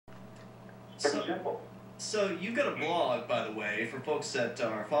Pretty simple. So you've got a blog, by the way, for folks that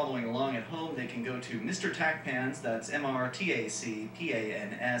are following along at home. They can go to MrTacPans, that's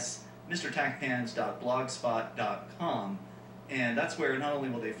MRTACPANS, MrTacPans.blogspot.com. And that's where not only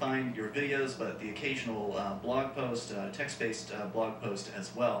will they find your videos, but the occasional blog post, text-based blog post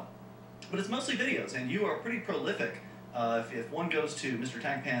as well. But it's mostly videos, and you are pretty prolific. If one goes to Mr.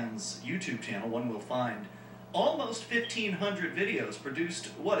 Tacpan's YouTube channel, one will find almost 1,500 videos produced.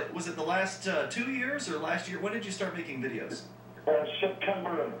 What, was it the last 2 years or last year? When did you start making videos?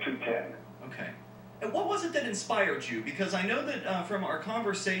 September of 2010. Okay. And what was it that inspired you? Because I know that from our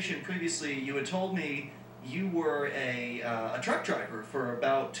conversation previously, you had told me you were a truck driver for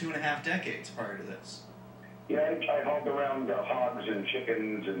about 2.5 decades prior to this. Yeah, I hauled around hogs and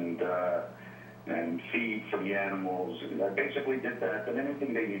chickens and feed for the animals. And I basically did that, and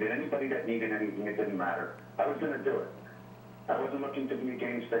anything they needed, anybody that needed anything, it didn't matter. I was going to do it. I wasn't looking to be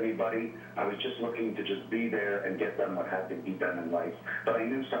against anybody. I was just looking to just be there and get done what had to be done in life. But I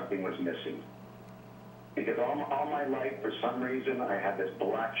knew something was missing. Because all my life, for some reason, I had this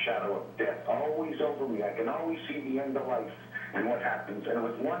black shadow of death always over me. I can always see the end of life and what happens. And it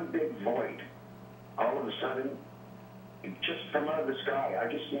was one big void. All of a sudden, just from out of the sky, I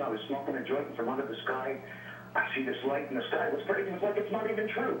was smoking a joint, and from under the sky, I see this light in the sky. It was like it's not even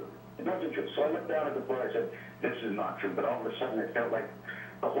true. It wasn't true. So I looked down at the floor. I said, this is not true. But all of a sudden, it felt like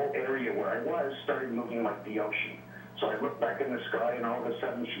the whole area where I was started moving like the ocean. So I looked back in the sky, and all of a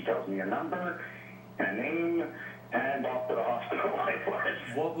sudden, she tells me a number, a name, and off to the hospital I was.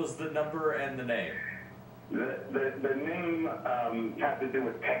 What was the number and the name? The name had to do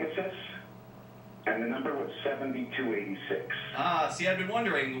with Pegasus, and the number was 7286. Ah, see, I've been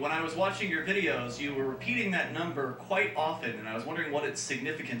wondering, when I was watching your videos, you were repeating that number quite often, and I was wondering what its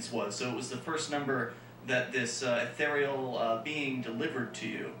significance was. So it was the first number that this ethereal being delivered to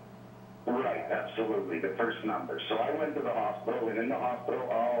you. Right, absolutely, the first number. So I went to the hospital, and in the hospital,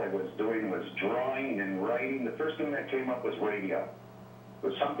 all I was doing was drawing and writing. The first thing that came up was radio. It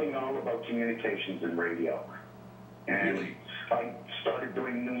was something all about communications and radio. And really? I started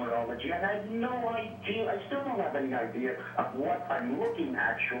doing numerology, and I had no idea, I still don't have any idea of what I'm looking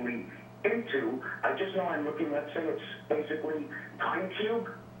actually into. I just know I'm looking, let's say it's basically timecube.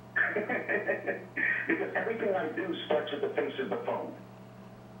 Because everything I do starts at the face of the phone.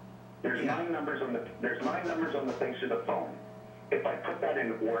 There's 9 numbers on the face of the phone. If I put that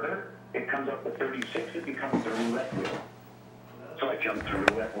in order, it comes up to 36. It becomes the roulette wheel. So I jump through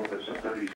roulette wheel. It's a 36.